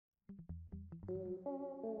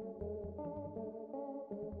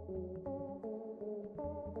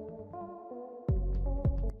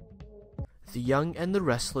The Young and the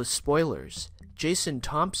Restless spoilers. Jason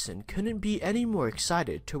Thompson couldn't be any more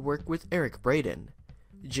excited to work with Eric Breaden.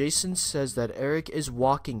 Jason says that Eric is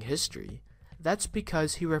walking history. That's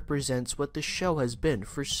because he represents what the show has been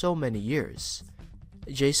for so many years.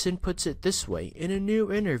 Jason puts it this way in a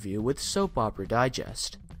new interview with Soap Opera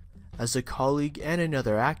Digest. As a colleague and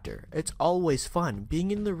another actor, it's always fun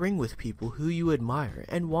being in the ring with people who you admire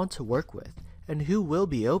and want to work with, and who will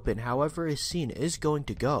be open however a scene is going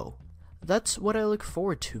to go. That's what I look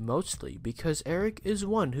forward to mostly, because Eric is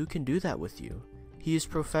one who can do that with you. He is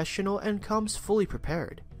professional and comes fully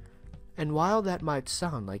prepared. And while that might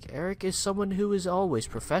sound like Eric is someone who is always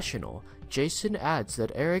professional, Jason adds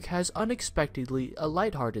that Eric has unexpectedly a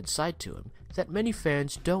lighthearted side to him that many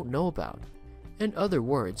fans don't know about. In other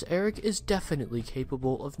words, Eric is definitely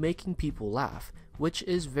capable of making people laugh, which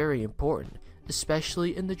is very important,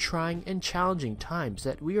 especially in the trying and challenging times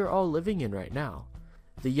that we are all living in right now.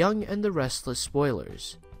 The Young and the Restless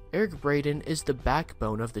spoilers. Eric Breaden is the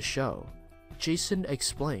backbone of the show. Jason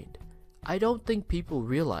explained, "I don't think people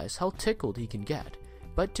realize how tickled he can get,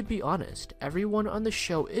 but to be honest, everyone on the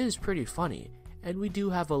show is pretty funny, and we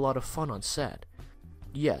do have a lot of fun on set.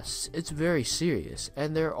 Yes, it's very serious,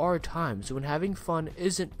 and there are times when having fun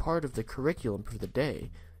isn't part of the curriculum for the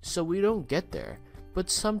day, so we don't get there,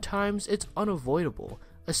 but sometimes it's unavoidable,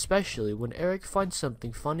 especially when Eric finds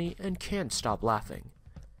something funny and can't stop laughing."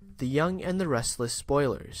 The Young and the Restless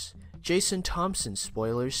spoilers. Jason Thompson's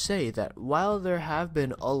spoilers say that while there have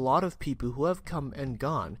been a lot of people who have come and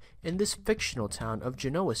gone in this fictional town of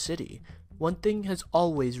Genoa City, one thing has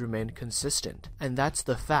always remained consistent, and that's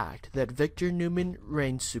the fact that Victor Newman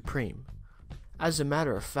reigns supreme. As a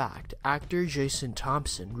matter of fact, actor Jason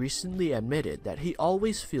Thompson recently admitted that he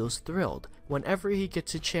always feels thrilled whenever he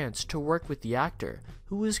gets a chance to work with the actor,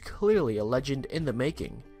 who is clearly a legend in the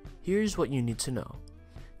making. Here's what you need to know.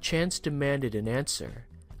 Chance demanded an answer.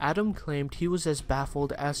 Adam claimed he was as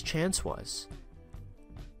baffled as Chance was.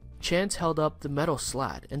 Chance held up the metal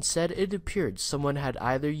slat and said it appeared someone had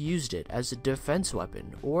either used it as a defense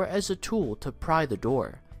weapon or as a tool to pry the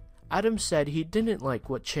door. Adam said he didn't like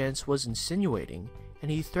what Chance was insinuating, and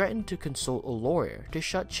he threatened to consult a lawyer to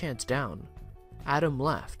shut Chance down. Adam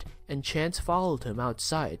left, and Chance followed him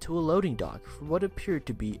outside to a loading dock for what appeared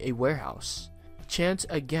to be a warehouse. Chance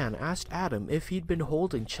again asked Adam if he'd been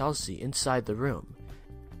holding Chelsea inside the room.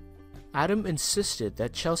 Adam insisted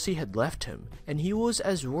that Chelsea had left him, and he was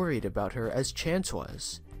as worried about her as Chance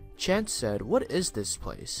was. Chance said, "What is this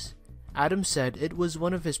place?" Adam said it was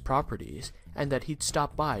one of his properties, and that he'd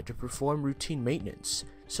stop by to perform routine maintenance,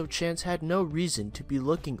 so Chance had no reason to be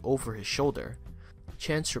looking over his shoulder.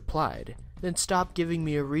 Chance replied, "Then stop giving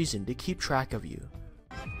me a reason to keep track of you."